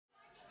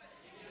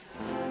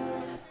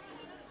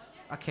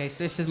Okay,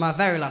 so this is my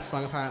very last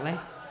song, apparently.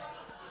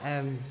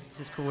 This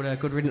is called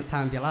Good Riddance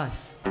Time of Your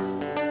Life.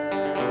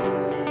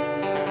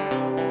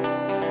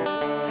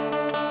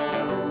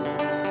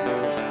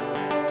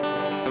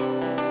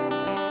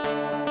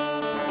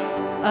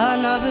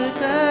 Another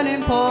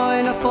turning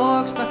point, a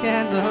fork stuck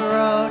in the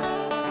road.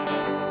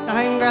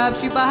 Time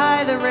grabs you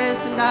by the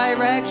wrist and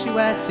directs you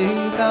where to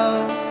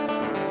go.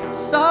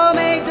 So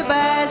make the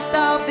best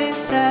of this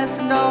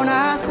test and don't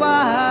ask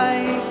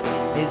why.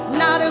 It's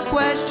not a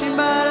question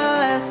but a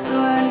lesson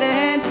learned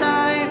in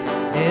time.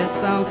 It's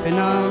something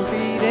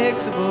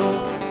unpredictable,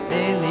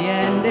 in the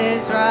end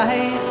it's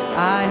right.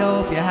 I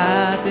hope you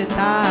had the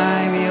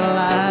time of your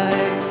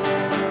life.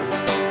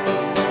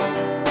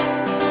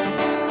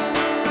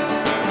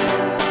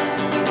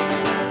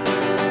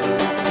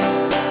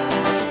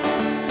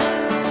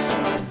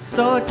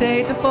 So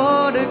take the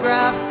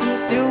photographs and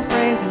still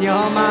frames in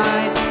your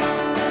mind.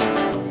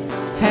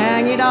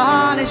 Hang it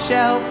on a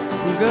shelf,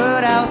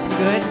 good health and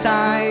good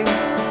time.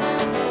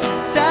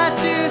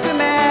 Tattoos of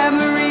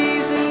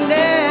memories and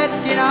dead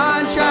skin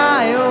on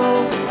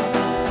trial.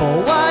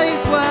 For what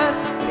it's worth,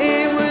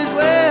 it was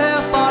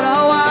worth for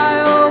a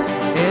while.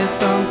 It's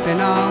something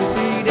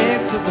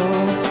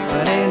unpredictable,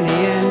 but in the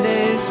end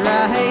it's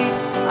right.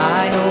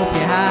 I hope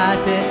you had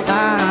the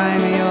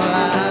time of your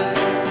life.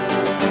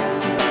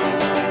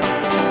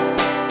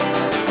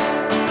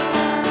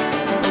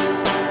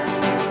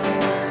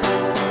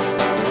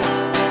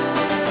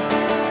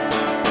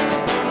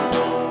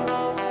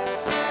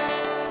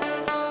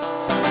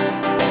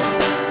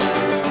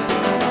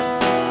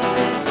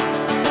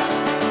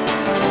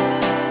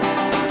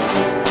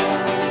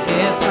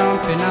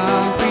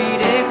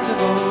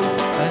 Unpredictable,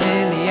 but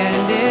in the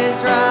end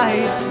it's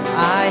right.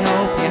 I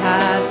hope you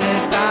had the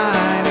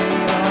time of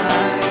your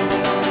life.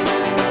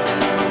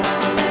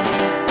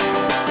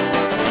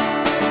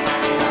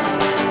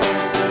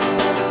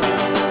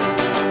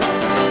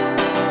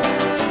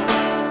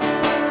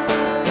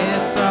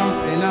 It's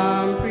something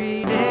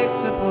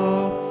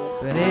unpredictable,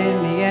 but in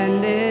the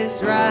end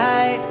it's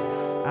right.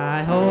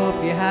 I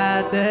hope you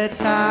had the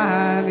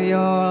time of your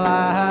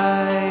life.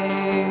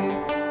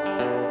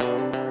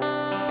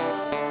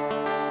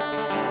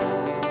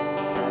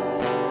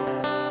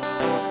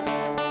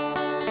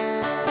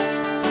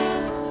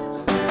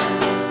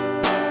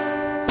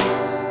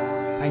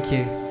 Thank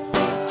you.